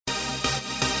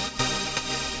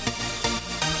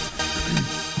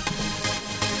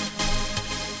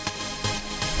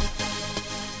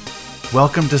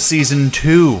Welcome to season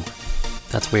 2.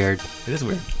 That's weird. It is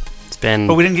weird. It's been...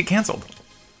 But we didn't get canceled.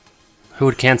 Who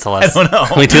would cancel us? I don't know.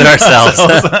 We do it ourselves.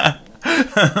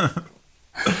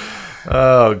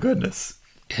 Oh, goodness.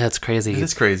 Yeah, it's crazy. It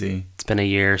is crazy. It's been a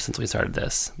year since we started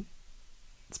this.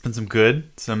 It's been some good,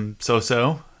 some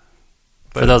so-so.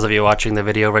 For those of you watching the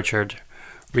video, Richard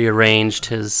rearranged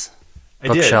his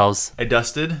bookshelves. I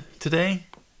dusted today,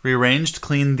 rearranged,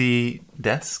 cleaned the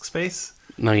desk space.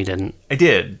 No, you didn't. I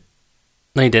did.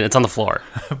 No, you didn't. It's on the floor.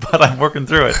 But I'm working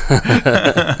through it.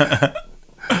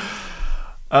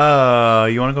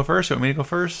 You want to go first? You want me to go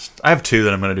first? I have two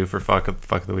that I'm going to do for fuck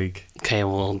of the week. Okay,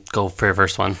 we'll go for your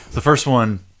first one. The first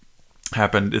one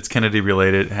happened, it's Kennedy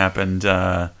related. It happened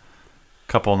a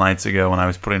couple nights ago when I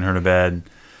was putting her to bed.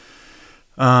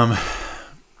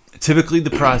 Typically the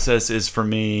process is for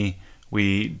me,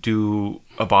 we do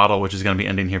a bottle, which is going to be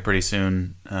ending here pretty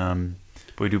soon. But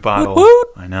we do bottle. Woot woot.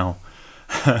 I know.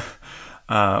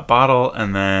 Bottle,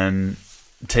 and then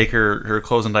take her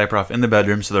clothes and diaper off in the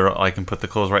bedroom so I can put the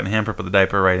clothes right in the hamper, put the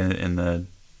diaper right in the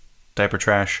diaper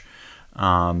trash,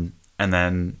 and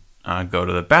then go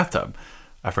to the bathtub.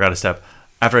 I forgot a step.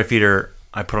 After I feed her,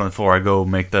 I put her on the floor, I go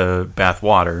make the bath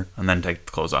water, and then take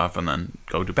the clothes off, and then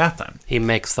go do bath time. He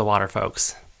makes the water,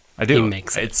 folks. I do. He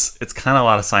makes it. It's kind of a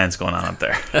lot of science going on up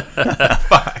there.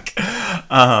 Fuck.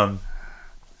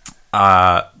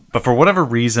 But for whatever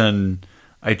reason,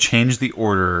 I changed the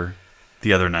order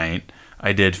the other night.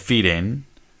 I did feeding,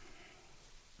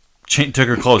 took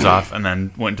her clothes off, and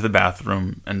then went to the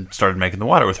bathroom and started making the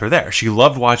water with her there. She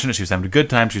loved watching it. She was having a good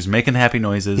time. She was making happy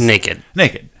noises. Naked.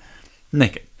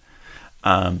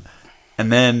 And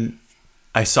then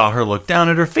I saw her look down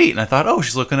at her feet, and I thought, oh,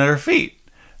 she's looking at her feet.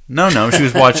 No, she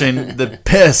was watching the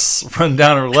piss run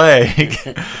down her leg.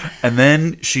 And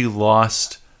then she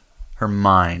lost her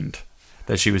mind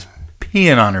that she was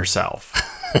peeing on herself.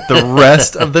 The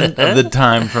rest of the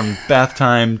time, from bath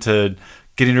time to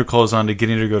getting her clothes on to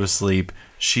getting her to go to sleep,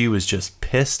 she was just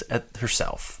pissed at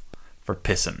herself for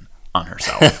pissing on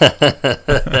herself.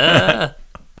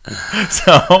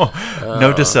 So,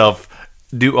 note to self,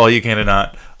 do all you can to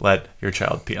not let your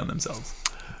child pee on themselves.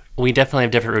 We definitely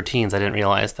have different routines. I didn't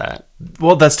realize that.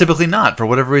 Well, that's typically not. For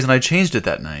whatever reason, I changed it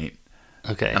that night.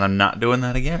 Okay. And I'm not doing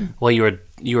that again. Well, you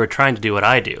were trying to do what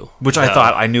I do. Which I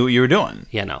thought I knew what you were doing.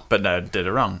 Yeah, no. But I did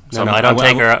it wrong. So I don't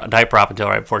take her diaper off until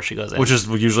right before she goes in. Which is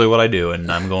usually what I do.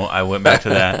 And I went back to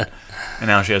that. And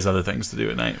now she has other things to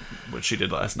do at night, which she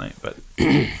did last night. But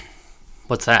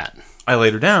what's that? I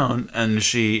laid her down, and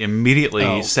she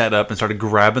immediately sat up and started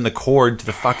grabbing the cord to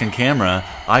the fucking camera.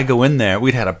 I go in there.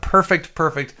 We'd had a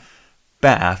perfect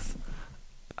bath.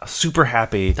 Super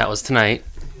happy. That was tonight.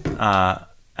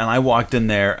 And I walked in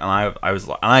there, and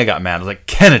I got mad. I was like,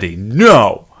 Kennedy,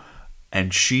 no!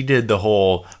 And she did the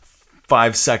whole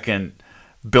 5-second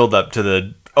build up to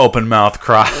the open mouth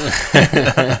cry.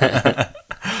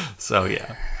 So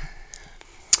yeah.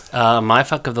 My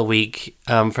fuck of the week.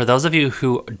 For those of you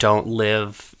who don't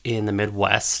live in the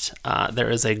Midwest, there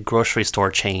is a grocery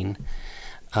store chain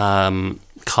called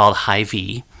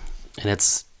Hy-Vee, and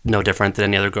it's no different than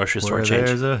any other grocery store chain.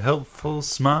 There's a helpful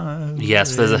smile.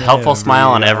 Yes, there's a helpful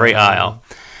smile on every aisle.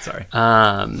 Sorry.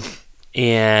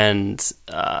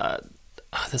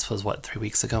 This was 3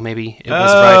 weeks ago, maybe. It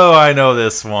was I know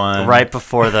this one. Right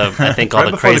before I think all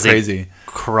right the crazy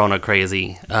Corona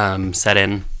crazy set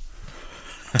in.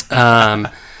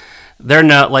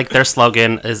 Their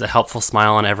slogan is a helpful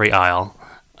smile on every aisle,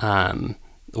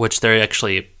 which they're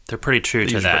pretty true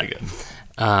to that. Pretty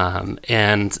good.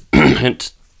 And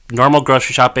normal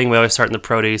grocery shopping, we always start in the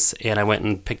produce, and I went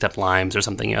and picked up limes or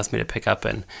something you asked me to pick up,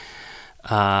 and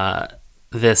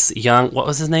this young, what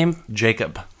was his name?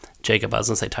 Jacob, I was going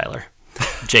to say Tyler.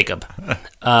 Jacob.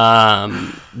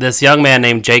 This young man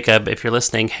named Jacob, if you're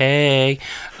listening, hey,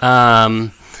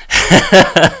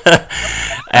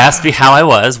 asked me how I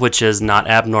was, which is not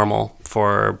abnormal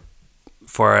for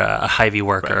a Hy-Vee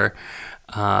worker.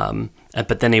 Right.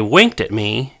 But then he winked at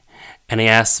me, and he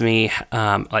asked me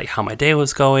how my day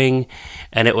was going,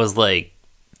 and it was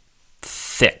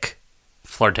thick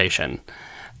flirtation,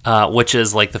 which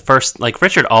is the first.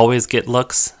 Richard always get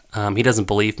looks. He doesn't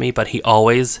believe me, but he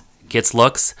always gets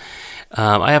looks.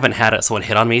 I haven't had someone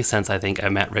hit on me since I think I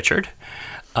met Richard.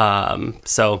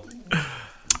 So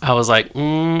I was like,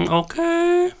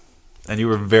 okay. And you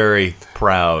were very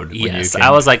proud. When yes, you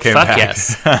I was like, came fuck back.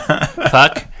 yes.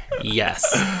 Fuck yes.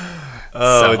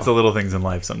 Oh, it's the little things in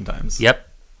life sometimes. Yep.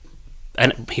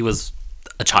 And he was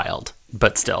a child,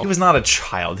 but still. He was not a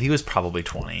child. He was probably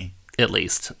 20. At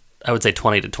least. I would say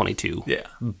 20 to 22. Yeah.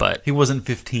 But he wasn't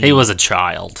 15. He was a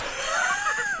child.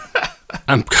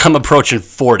 I'm approaching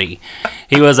 40.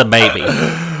 He was a baby.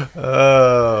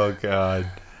 Oh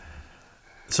God.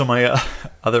 So my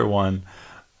other one,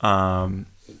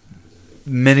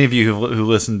 many of you who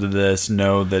listen to this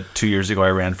know that 2 years ago I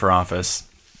ran for office,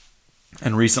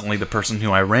 and recently the person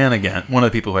who I ran against, one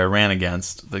of the people who I ran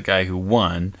against, the guy who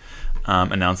won,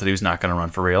 announced that he was not going to run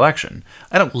for re-election.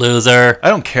 Loser. I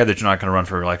don't care that you're not going to run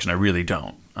for re-election. I really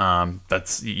don't.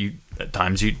 That's you. At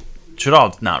times you should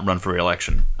all not run for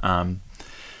re-election.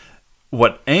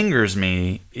 What angers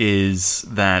me is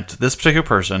that this particular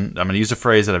person, I'm going to use a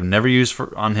phrase that I've never used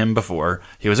on him before.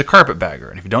 He was a carpetbagger.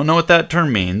 And if you don't know what that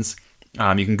term means,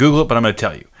 you can Google it, but I'm going to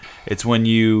tell you. It's when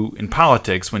you, in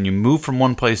politics, when you move from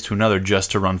one place to another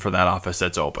just to run for that office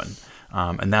that's open.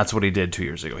 And that's what he did 2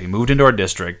 years ago. He moved into our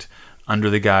district under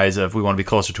the guise of we want to be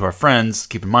closer to our friends.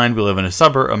 Keep in mind, we live in a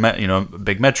suburb, a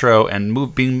big metro, and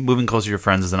moving closer to your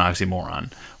friends is an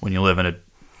oxymoron when you live in a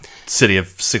city of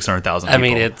 600,000 people. I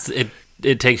mean,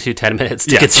 it takes you 10 minutes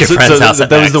to get to your friend's house. That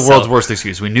was the world's worst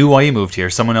excuse. We knew why you moved here.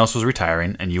 Someone else was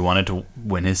retiring, and you wanted to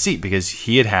win his seat because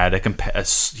he had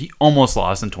he almost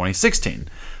lost in 2016.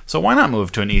 So why not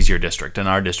move to an easier district? And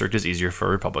our district is easier for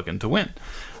a Republican to win.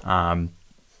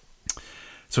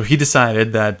 So he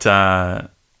decided that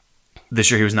this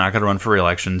year he was not going to run for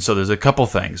re-election. So there's a couple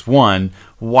things. One,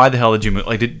 why the hell did you move?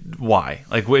 Why?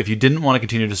 Like, if you didn't want to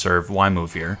continue to serve, why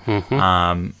move here?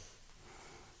 Mm-hmm.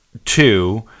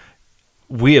 Two,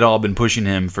 we had all been pushing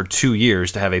him for 2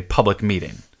 years to have a public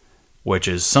meeting, which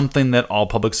is something that all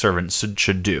public servants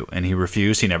should do. And he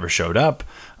refused. He never showed up.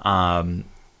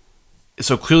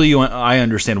 So clearly I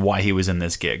understand why he was in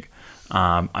this gig.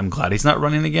 I'm glad he's not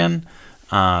running again.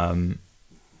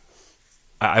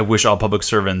 I wish all public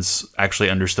servants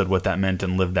actually understood what that meant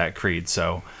and lived that creed.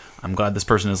 So I'm glad this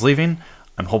person is leaving.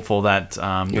 I'm hopeful that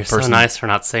You're so nice for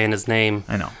not saying his name.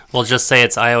 I know. We'll just say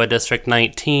it's Iowa District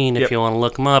 19 if you want to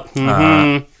look him up.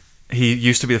 He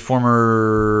used to be the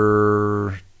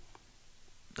former.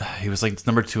 He was like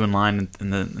number 2 in line in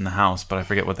the House, but I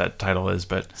forget what that title is.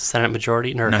 But Senate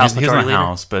Majority or no, House he's Majority not Leader.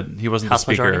 House, but he wasn't House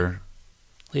the Speaker. Majority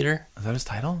Leader. Is that his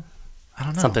title? I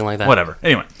don't know. Something like that. Whatever.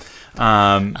 Anyway.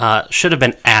 Should have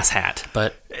been asshat,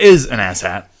 but is an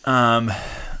asshat.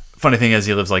 Funny thing is,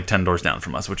 he lives like 10 doors down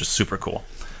from us, which is super cool.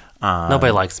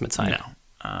 Nobody likes him inside.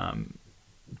 No.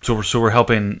 So we're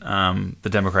helping the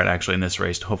Democrat actually in this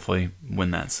race to hopefully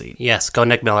win that seat. Yes, go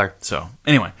Nick Miller. So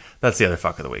anyway, that's the other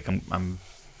fuck of the week. I'm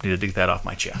needed to get that off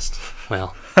my chest.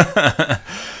 Well,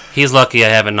 he's lucky I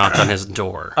haven't knocked on his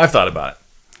door. I've thought about it.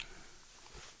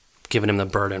 Given him the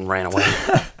bird and ran away.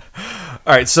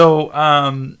 All right, so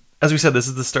as we said, this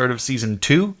is the start of season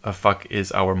 2 of Fuck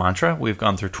Is Our Mantra. We've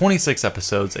gone through 26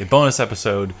 episodes, a bonus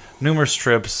episode, numerous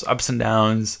trips, ups and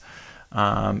downs,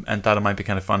 and thought it might be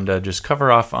kind of fun to just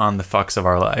cover off on the fucks of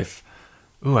our life.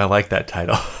 Ooh, I like that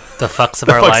title. The fucks of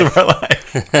our life. Of our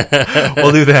life.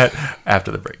 We'll do that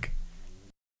after the break.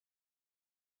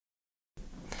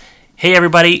 Hey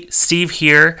everybody, Steve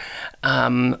here.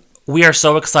 We are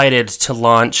so excited to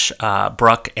launch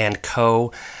Bruck &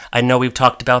 Co. I know we've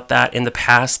talked about that in the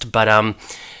past, but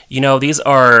these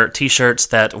are t-shirts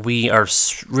that we are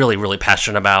really, really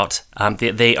passionate about.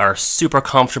 They are super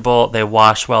comfortable. They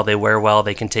wash well. They wear well.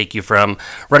 They can take you from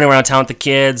running around town with the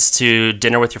kids to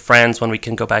dinner with your friends when we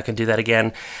can go back and do that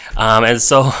again. And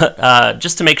so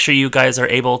just to make sure you guys are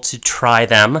able to try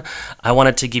them, I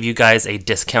wanted to give you guys a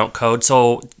discount code.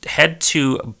 So head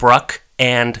to bruckandco.com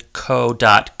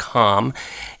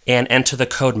and enter the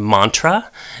code MANTRA,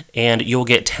 and you'll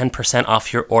get 10%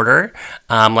 off your order.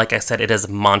 Like I said, it is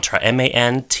MANTRA,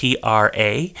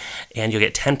 M-A-N-T-R-A, and you'll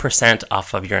get 10%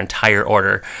 off of your entire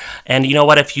order. And you know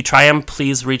what? If you try them,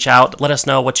 please reach out. Let us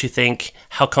know what you think,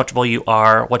 how comfortable you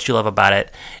are, what you love about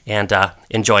it, and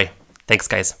enjoy. Thanks,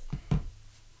 guys.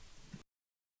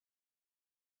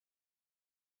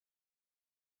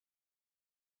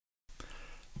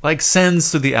 Like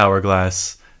sands through the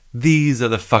hourglass, these are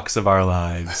the fucks of our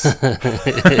lives.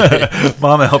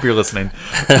 Mom, I hope you're listening.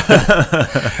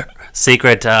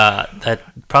 Secret that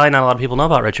probably not a lot of people know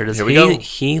about Richard is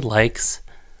he likes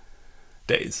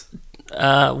Days.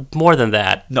 More than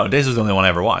that. No, Days was the only one I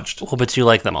ever watched. Well, but you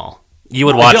like them all. You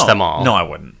would watch them all. No, I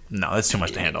wouldn't. No, that's too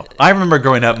much to handle. I remember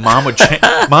growing up, Mom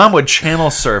would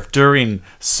channel surf during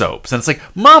soaps. And it's like,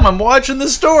 Mom, I'm watching the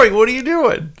story. What are you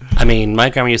doing? I mean, my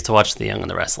grandma used to watch The Young and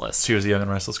the Restless. She was a Young and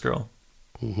Restless girl.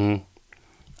 Mm-hmm.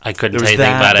 I couldn't tell you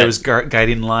anything about it. There was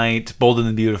Guiding Light, Bold and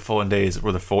the Beautiful, and Days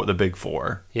were the big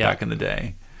four back in the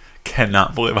day.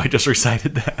 Cannot believe I just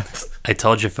recited that. I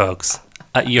told you, folks.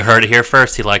 You heard it here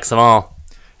first. He likes them all.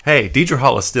 Hey, Deidre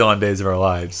Hall is still on Days of Our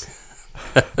Lives.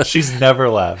 She's never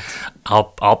left.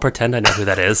 I'll pretend I know who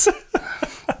that is.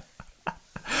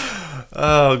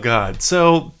 Oh God.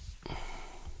 So,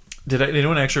 did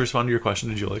anyone actually respond to your question?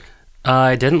 Did you look?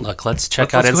 I didn't look. Let's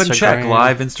check out Let's go Instagram. ahead and check.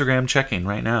 Live Instagram checking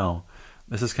right now.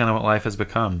 This is kind of what life has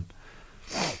become.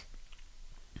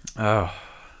 Oh.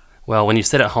 Well, when you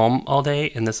sit at home all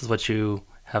day and this is what you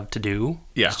have to do,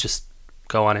 Yeah. is just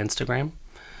go on Instagram.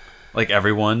 Like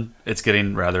everyone, it's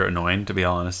getting rather annoying, to be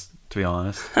honest.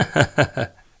 Yeah,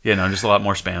 no, just a lot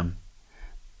more spam.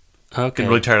 Okay. I'm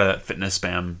really tired of that fitness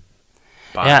spam.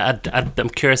 Bot. Yeah, I'm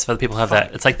curious if other people have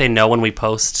that. It's like they know when we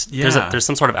post. Yeah. There's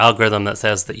some sort of algorithm that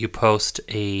says that you post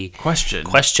a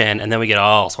question, and then we get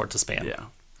all sorts of spam. Yeah.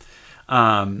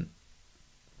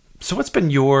 So what's been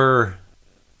your,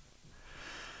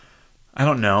 I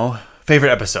don't know,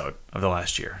 favorite episode of the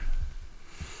last year?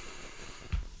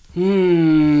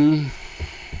 In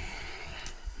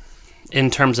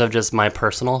terms of just my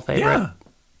personal favorite? Yeah.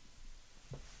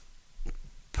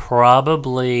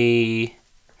 Probably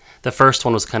the first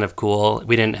one was kind of cool.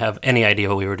 We didn't have any idea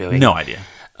what we were doing. No idea.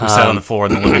 We sat on the floor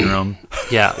in the living room.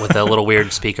 Yeah, with a little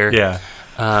weird speaker. Yeah.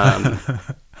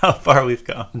 How far we've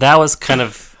come. That was kind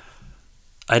of,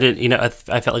 I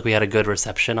felt like we had a good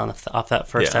reception off that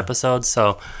first Yeah. episode.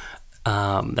 So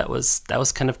that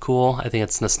was kind of cool. I think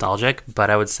it's nostalgic, but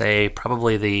I would say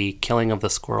probably the killing of the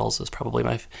squirrels is probably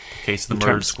my Case of the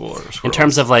murdered squirrels. in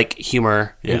terms of like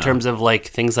humor, Yeah. in terms of like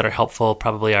things that are helpful.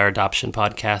 Probably our adoption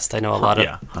podcast. I know a lot of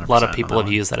 100% people on have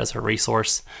that used that as a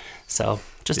resource. So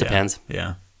just Yeah. depends.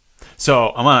 Yeah. So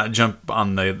I'm gonna jump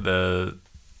on the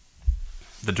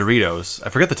Doritos. I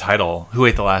forget the title. Who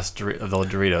ate the last of the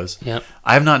Doritos? Yep,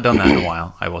 I have not done that in a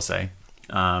while, I will say.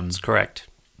 that's correct.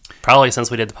 Probably since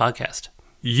we did the podcast.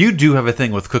 You do have a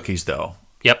thing with cookies, though.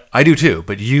 Yep. I do too,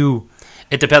 but you...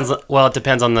 It depends. Well, it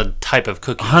depends on the type of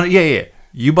cookie. Yeah.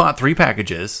 You bought 3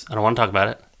 packages. I don't want to talk about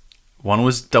it. One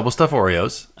was double stuffed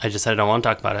Oreos. I just said I don't want to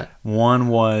talk about it. One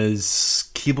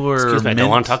was Keebler Excuse me, I mint. don't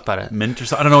want to talk about it. Mint or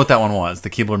something. I don't know what that one was. The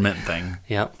Keebler mint thing.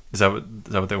 Yep. Is that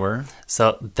what they were?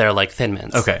 So they're like Thin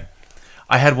Mints. Okay.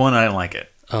 I had one and I didn't like it.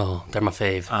 Oh, they're my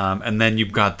fave. And then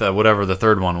you've got the whatever the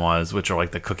third one was, which are like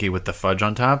the cookie with the fudge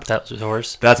on top. That was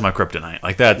yours. That's my kryptonite.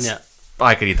 Like that's Yeah.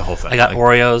 I could eat the whole thing. I got like,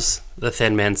 Oreos, the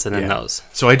Thin Mints, and then yeah. those.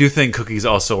 So I do think cookies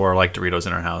also are like Doritos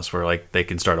in our house, where like they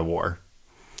can start a war.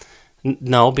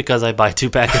 No, because I buy 2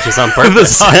 packages on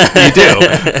purpose. You do,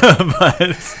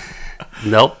 but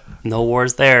Nope, no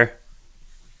wars there.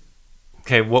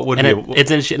 okay. What would And be?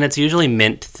 it's usually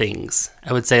mint things.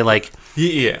 I would say like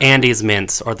Yeah. Andy's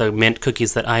mints, or the mint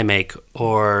cookies that I make,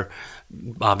 or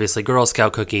obviously Girl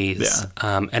Scout cookies.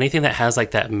 Yeah. Anything that has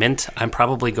like that mint, I'm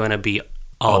probably going to be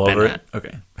all up over in it. it.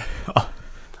 Okay. I'm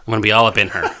going to be all up in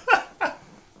her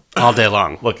all day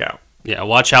long. Look out. Yeah,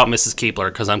 watch out, Mrs. Keebler,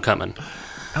 because I'm coming.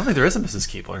 I don't think there is a Mrs.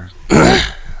 Keebler.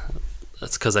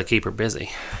 That's because I keep her busy.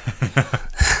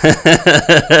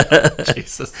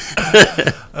 Jesus.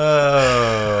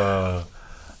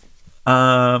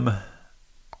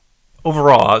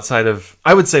 Overall, outside of,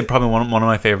 I would say probably one of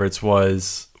my favorites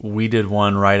was we did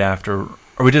one right after,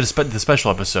 or we did the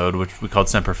special episode, which we called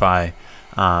Semper Fi,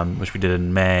 which we did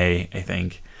in May, I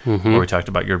think, where we talked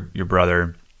about your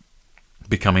brother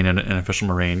becoming an official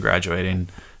Marine, graduating, and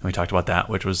we talked about that,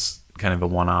 which was kind of a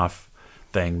one-off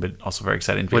thing, but also very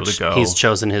exciting to be able to go. He's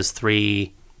chosen his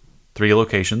 3,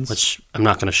 locations, which I'm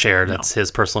not going to share. That's his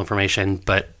personal information,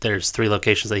 but there's 3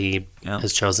 locations that he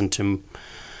has chosen to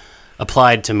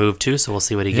applied to move to, so we'll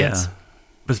see what he gets.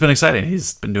 But it's been exciting.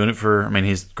 He's been doing it for,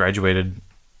 he's graduated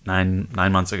 9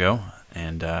 months ago,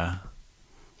 and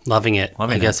loving it.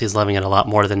 I guess he's loving it a lot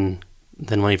more than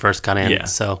when he first got in. Yeah.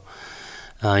 So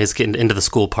he's getting into the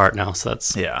school part now, so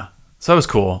that's... Yeah. So that was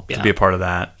cool to be a part of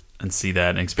that and see that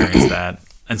and experience that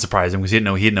and surprise him, because he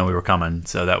didn't know we were coming,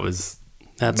 so that was...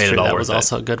 That's made true. it all That worth was it.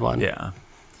 also a good one. Yeah.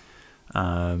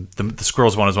 The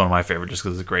Squirrels one is one of my favorites just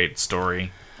because it's a great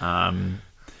story.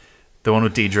 The one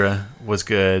with Deidre was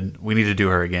good. We need to do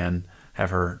her again. Have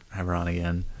her on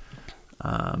again.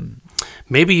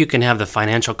 Maybe you can have the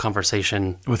financial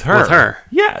conversation With her.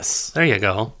 Yes. There you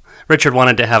go. Richard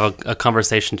wanted to have a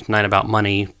conversation tonight about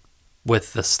money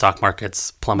with the stock markets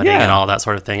plummeting and all that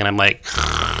sort of thing, and I'm like...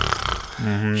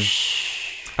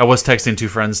 I was texting 2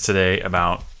 friends today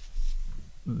about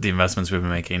the investments we've been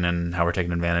making and how we're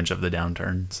taking advantage of the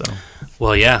downturn. So,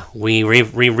 Well, yeah, we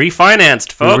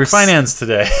refinanced, folks. we refinanced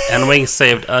today. And we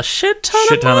saved a shit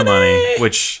ton of money,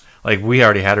 which like we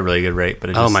already had a really good rate, but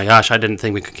it Oh just, my gosh, I didn't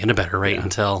think we could get a better rate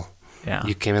until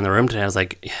you came in the room today. I was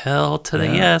like, hell to the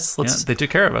yes. Let's they took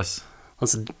care of us.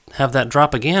 let's have that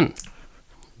drop again.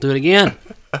 Do it again.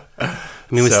 I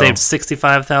mean, we So- saved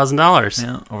 $65,000.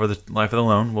 Yeah, over the life of the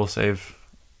loan, we'll save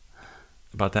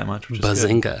about that much, which is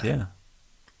Bazinga. good. Yeah.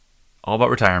 All about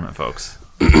retirement, folks.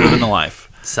 living the life.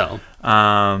 So,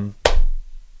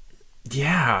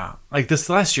 yeah, like this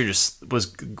last year just was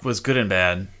good and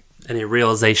bad. any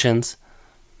realizations?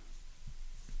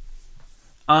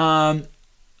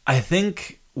 I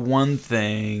think one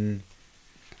thing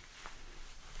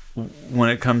when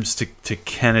it comes to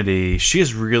Kennedy, she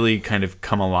has really kind of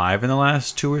come alive in the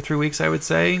last 2 or 3 weeks, I would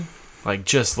say. Like,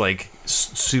 just like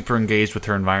super engaged with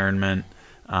her environment,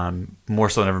 more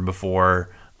so than ever before.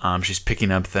 She's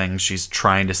picking up things. She's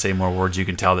trying to say more words. You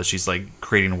can tell that she's like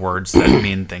creating words that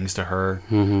mean things to her.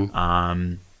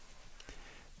 Mm-hmm.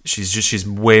 She's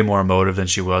way more emotive than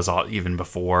she was even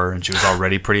before, and she was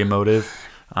already pretty emotive,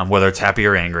 whether it's happy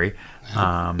or angry.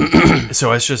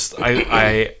 So it's just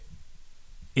I've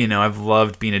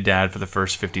loved being a dad for the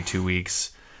first 52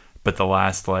 weeks, but the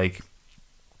last like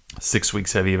 6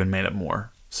 weeks have even made it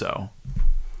more. So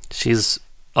She's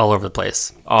all over the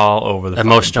place. All over the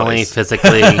emotionally, place.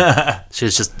 physically.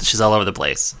 she's all over the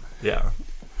place. Yeah.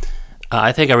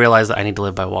 I think I realized that I need to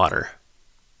live by water.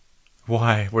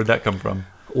 Why? Where'd that come from?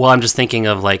 Well, I'm just thinking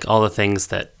of like all the things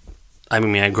that, I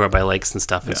grew up by lakes and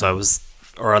stuff, and so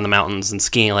or on the mountains and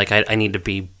skiing. Like I'm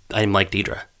like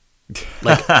Deidre.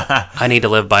 Like I need to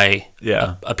live by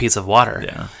a piece of water.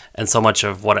 Yeah. And so much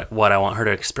of what I want her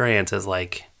to experience is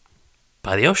like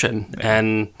by the ocean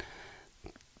and,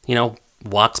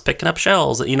 walks picking up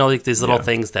shells, like these little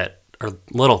things that are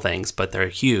little things, but they're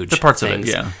huge. They're parts things.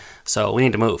 of it, yeah. So we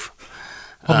need to move.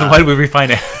 Well, then why do we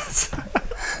refinance?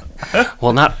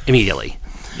 Well, not immediately.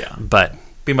 Yeah. But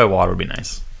being by water would be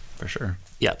nice, for sure.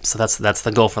 Yeah, so that's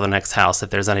the goal for the next house, if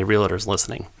there's any realtors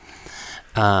listening.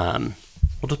 We'll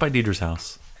just buy Deidre's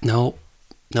house. Nope.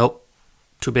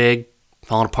 Too big,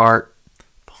 falling apart.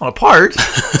 Falling apart?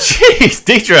 Jeez,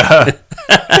 Deidre!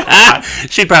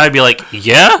 She'd probably be like,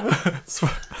 yeah?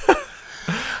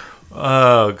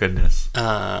 Oh, goodness.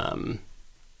 I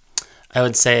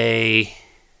would say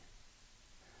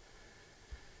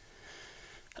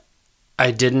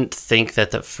I didn't think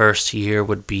that the first year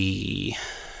would be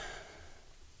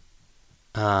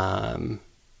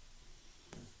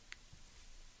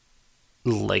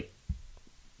like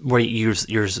where you're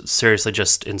seriously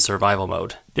just in survival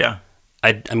mode. Yeah.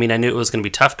 I knew it was going to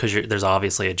be tough because there's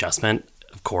obviously adjustment,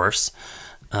 of course,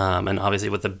 and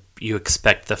obviously you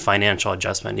expect the financial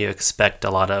adjustment. You expect a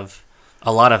lot of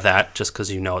that just because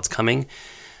it's coming,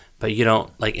 but you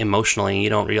don't, like, emotionally,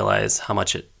 you don't realize how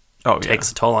much it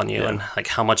takes a toll on you and like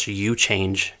how much you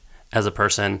change as a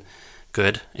person,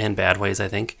 good and bad ways, I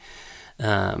think.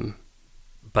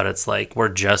 But it's like we're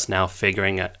just now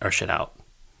figuring our shit out,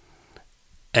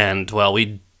 and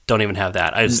we don't even have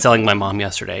that. I was telling my mom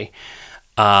yesterday.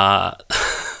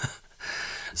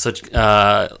 So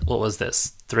what was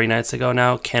this? 3 nights ago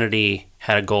now, Kennedy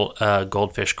had a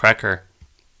goldfish cracker,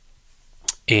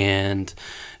 and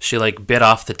she like bit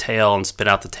off the tail and spit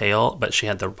out the tail, but she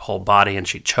had the whole body and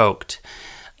she choked.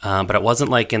 But it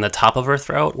wasn't like in the top of her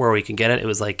throat where we could get it. It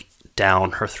was like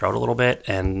down her throat a little bit,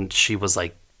 and she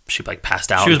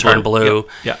passed out and turned blue.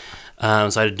 Yeah. So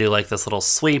I had to do like this little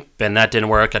sweep, and that didn't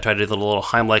work. I tried to do the little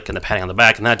Heimlich and the patting on the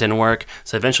back, and that didn't work.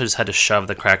 So I eventually just had to shove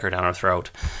the cracker down her throat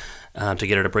to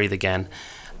get her to breathe again.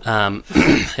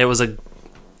 It was it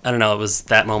was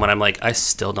that moment. I'm like, I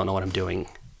still don't know what I'm doing.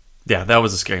 Yeah, that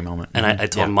was a scary moment. And I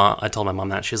told my mom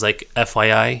that. She's like,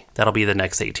 FYI, that'll be the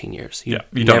next 18 years. You're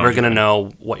don't never going to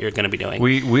know what you're going to be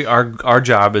doing. Our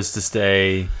job is to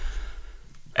stay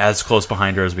as close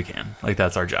behind her as we can. Like,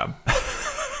 that's our job.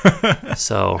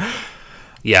 So,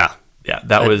 yeah. Yeah,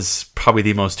 that was probably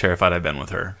the most terrified I've been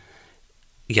with her.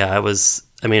 Yeah,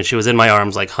 she was in my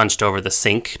arms, like hunched over the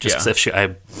sink, just because I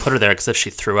put her there because if she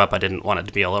threw up, I didn't want it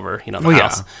to be all over, the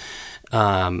house.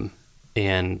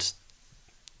 And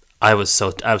I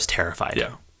was terrified.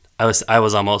 Yeah. I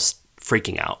was almost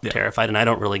freaking out, terrified, and I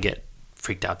don't really get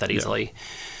freaked out that easily. Yeah.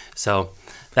 So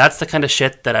that's the kind of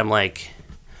shit that I'm like,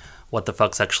 what the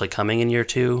fuck's actually coming in year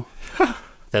 2?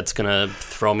 That's gonna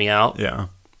throw me out. Yeah.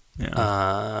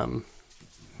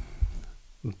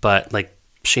 But like,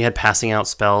 she had passing out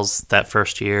spells that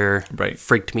first year. Right.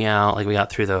 Freaked me out. Like, we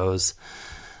got through those.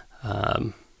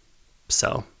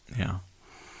 So yeah.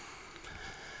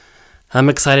 I'm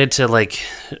excited to, like,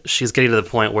 she's getting to the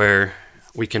point where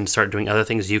we can start doing other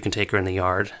things. You can take her in the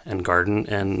yard and garden,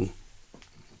 and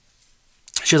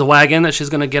she has a wagon that she's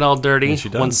gonna get all dirty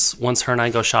once her and I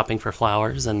go shopping for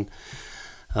flowers, and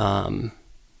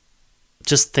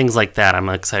just things like that. I'm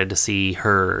excited to see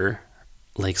her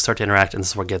like start to interact, and this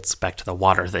is what gets back to the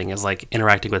water thing, is like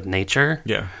interacting with nature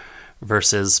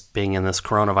versus being in this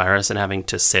coronavirus and having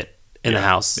to sit in the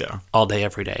house all day,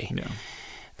 every day. Yeah.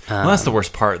 Well, that's the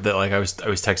worst part. That, like, I was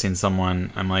texting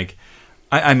someone. I'm like,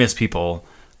 I miss people,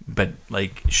 but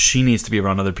like she needs to be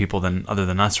around other people other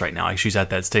than us right now. Like she's at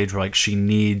that stage where like she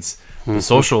needs the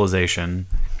socialization.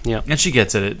 Yeah. And she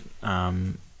gets it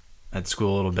at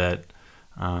school a little bit.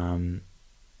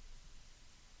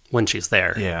 When she's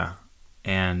there. Yeah.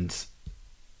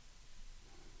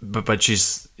 But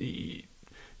she's,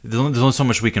 there's only so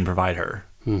much we can provide her.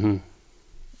 Mm-hmm.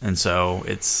 And so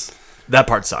that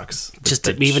part sucks. Just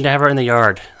even to have her in the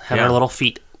yard, have her little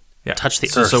feet touch the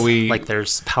earth. So like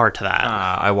there's power to that.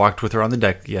 I walked with her on the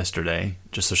deck yesterday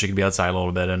just so she could be outside a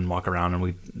little bit and walk around, and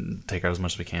we take her as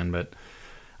much as we can. But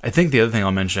I think the other thing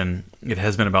I'll mention, it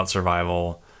has been about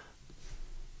survival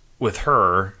with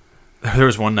her. There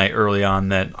was one night early on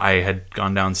that I had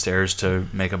gone downstairs to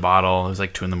make a bottle. It was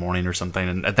like 2 a.m. or something.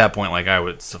 And at that point, like I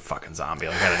was a fucking zombie.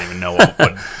 Like I didn't even know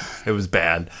what it was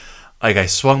bad. Like I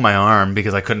swung my arm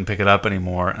because I couldn't pick it up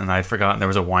anymore. And I'd forgotten there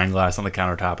was a wine glass on the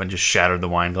countertop and just shattered the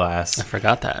wine glass. I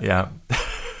forgot that. Yeah.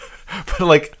 But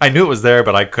like I knew it was there,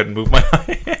 but I couldn't move my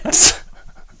hands.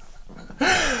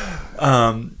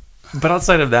 But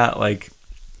outside of that, like,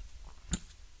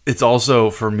 it's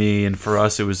also for me and for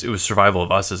us, it was survival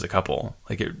of us as a couple.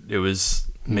 Like it was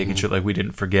making sure like we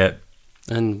didn't forget,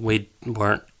 and we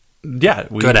weren't good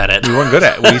at it. We weren't good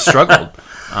at it. We struggled,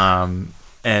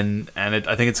 and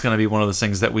I think it's going to be one of those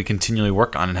things that we continually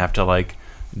work on and have to like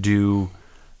do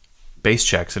base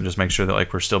checks and just make sure that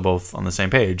like we're still both on the same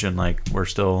page and like we're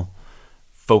still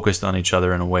focused on each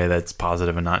other in a way that's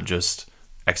positive and not just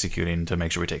executing to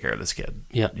make sure we take care of this kid.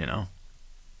 Yeah, you know.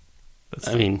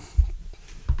 I mean.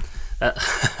 I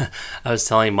was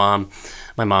telling my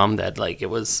mom that like it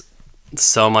was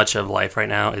so much of life right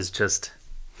now is just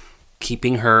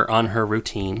keeping her on her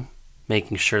routine,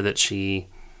 making sure that she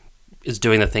is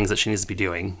doing the things that she needs to be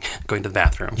doing, going to the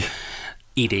bathroom,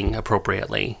 eating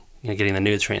appropriately, getting the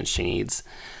nutrients she needs.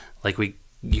 Like you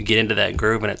get into that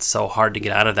groove and it's so hard to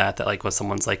get out of that like when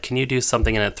someone's like, can you do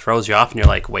something, and it throws you off and you're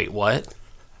like, wait, what?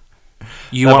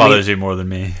 That bothers you more than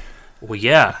me. Well,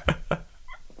 yeah.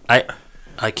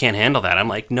 I can't handle that. I'm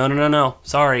like, no.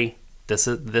 Sorry, this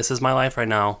is my life right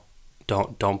now.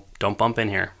 Don't bump in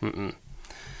here. Mm-mm.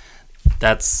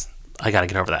 I gotta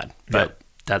get over that. But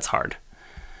that's hard.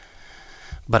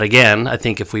 But again, I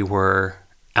think if we were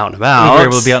out and about, if we were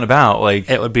able to be out and about, like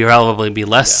it would probably be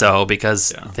less so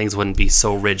because things wouldn't be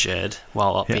so rigid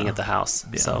while being at the house.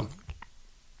 Yeah. So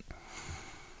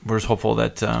we're just hopeful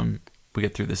that we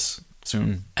get through this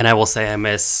soon. And I will say, I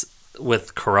miss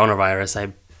with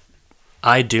coronavirus.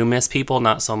 I do miss people,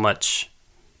 not so much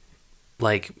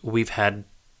like we've had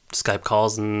Skype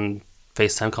calls and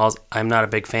FaceTime calls. I'm not a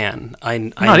big fan.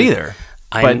 Not either.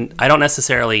 I don't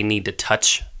necessarily need to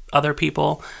touch other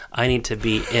people. I need to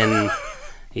be in.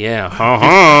 Yeah.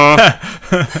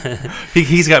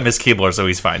 He's got Miss Keebler, so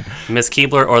he's fine. Miss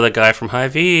Keebler or the guy from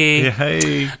Hy-Vee. Yeah,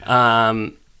 hey.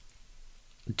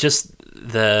 Just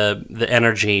the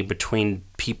energy between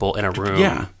people in a room.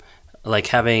 Yeah. Like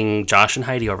having Josh and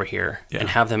Heidi over here and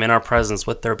have them in our presence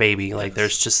with their baby. Like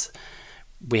there's just,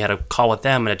 we had a call with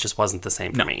them and it just wasn't the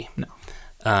same for me. No.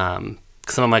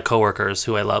 Some of my coworkers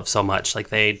who I love so much,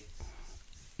 like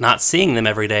not seeing them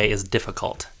every day is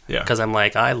difficult. Yeah. Because I'm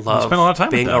like, I love spend a lot of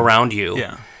time being around you.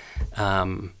 Yeah.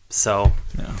 So,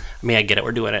 I mean, I get it.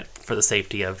 We're doing it for the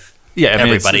safety of It's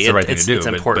everybody. the right thing to do. It's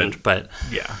important, but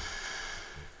yeah,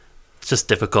 it's just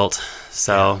difficult.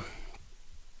 So,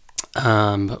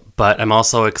 but I'm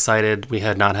also excited. We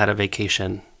had not had a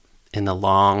vacation in a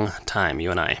long time,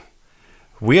 you and I.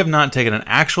 We have not taken an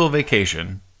actual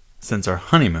vacation since our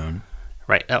honeymoon.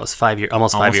 Right. That was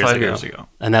almost 5 years ago.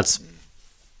 And that's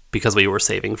because we were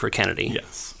saving for Kennedy.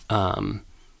 Yes.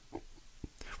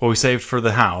 Well, we saved for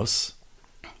the house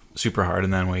super hard,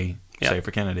 and then we saved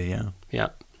for Kennedy, Yeah.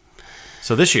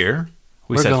 So this year,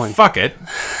 we're said, going. Fuck it.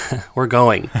 We're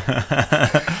going.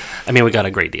 I mean, we got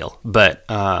a great deal. But,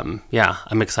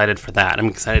 I'm excited for that. I'm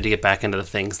excited to get back into the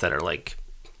things that are, like,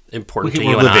 important to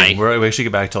you and I. We actually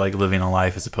get back to, like, living a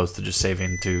life as opposed to just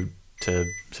saving to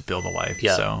build a life.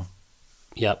 Yep. So.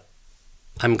 Yep.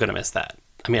 I'm going to miss that.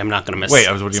 I mean, I'm not going to miss... Wait,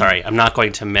 I'm not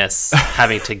going to miss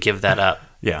having to give that up.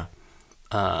 Yeah.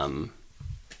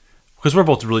 Because we're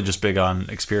both really just big on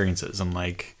experiences and,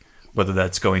 like, whether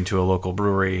that's going to a local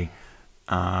brewery,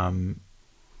 just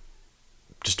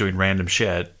doing random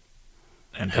shit.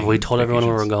 And have we told everyone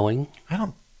where we're going? I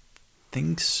don't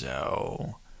think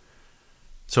so.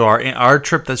 So our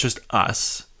trip that's just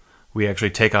us, we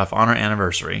actually take off on our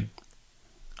anniversary,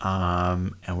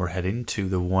 and we're heading to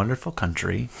the wonderful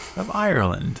country of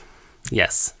Ireland.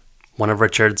 Yes. One of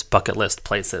Richard's bucket list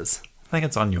places. I think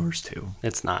it's on yours too.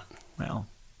 It's not. Well,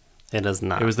 it is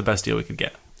not. It was the best deal we could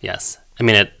get. Yes. I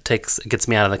mean, it gets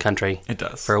me out of the country. It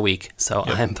does. For a week, so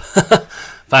Yep. I'm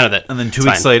fine with it. And then two It's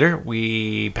weeks fine. later,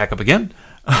 we pack up again.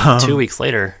 2 weeks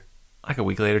later, Like a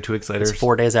week later, 2 weeks later. it's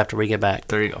 4 days after we get back.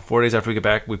 There you go. 4 days after we get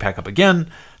back, we pack up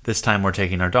again. This time we're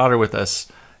taking our daughter with us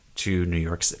to New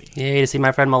York City. Yay, to see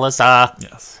my friend Melissa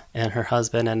Yes. and her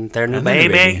husband and their new And the new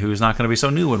baby. who's not going to be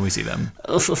so new when we see them.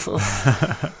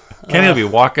 Kenny will be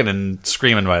walking and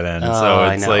screaming by then. So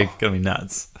I it's know. like going to be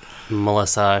nuts.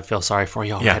 Melissa, I feel sorry for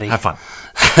you Yeah, already. have fun.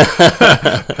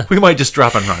 We might just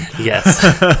drop and run. Yes.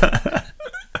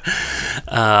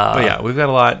 But yeah, we've got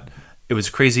a lot. It was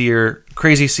crazy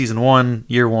season 1,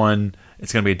 year 1.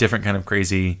 It's going to be a different kind of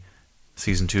crazy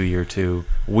season 2, year 2.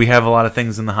 We have a lot of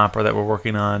things in the hopper that we're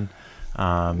working on.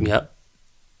 Yep.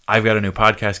 I've got a new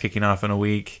podcast kicking off in a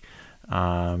week.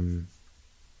 Yeah.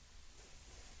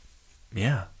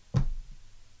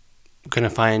 Going to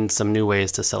find some new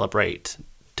ways to celebrate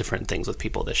different things with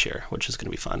people this year, which is going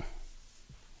to be fun.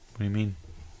 What do you mean?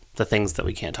 The things that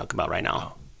we can't talk about right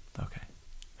now. Okay.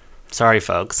 Sorry,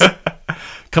 folks.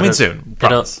 Coming soon.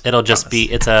 Promise. It'll just Promise.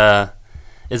 be it's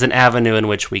an avenue in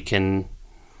which we can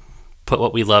put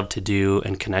what we love to do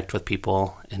and connect with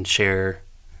people and share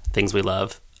things we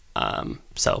love.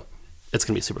 So it's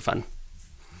gonna be super fun.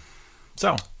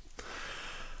 So,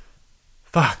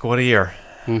 fuck, what a year.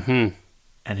 Mm-hmm.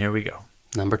 And here we go.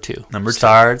 Number two Number two.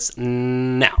 starts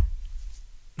now.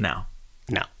 Now.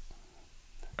 Now.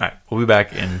 All right, we'll be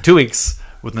back in 2 weeks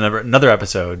with another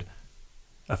episode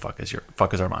of Fuck is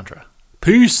Our Mantra.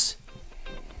 Peace.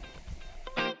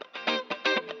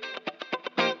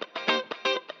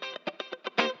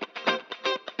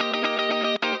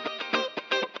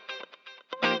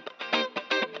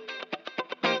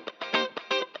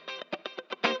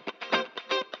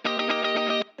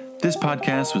 This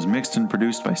podcast was mixed and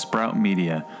produced by Sprout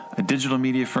Media, a digital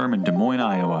media firm in Des Moines,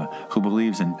 Iowa, who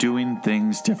believes in doing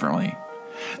things differently.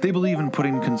 They believe in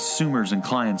putting consumers and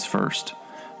clients first,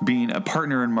 being a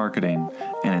partner in marketing,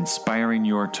 and inspiring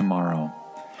your tomorrow.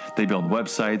 They build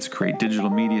websites, create digital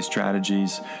media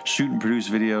strategies, shoot and produce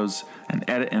videos, and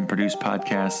edit and produce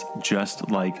podcasts just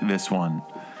like this one.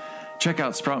 Check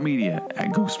out Sprout Media at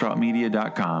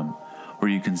GoSproutMedia.com, where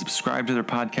you can subscribe to their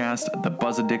podcast, The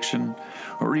Buzz Addiction,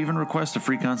 or even request a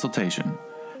free consultation.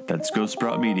 That's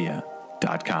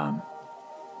GoSproutMedia.com.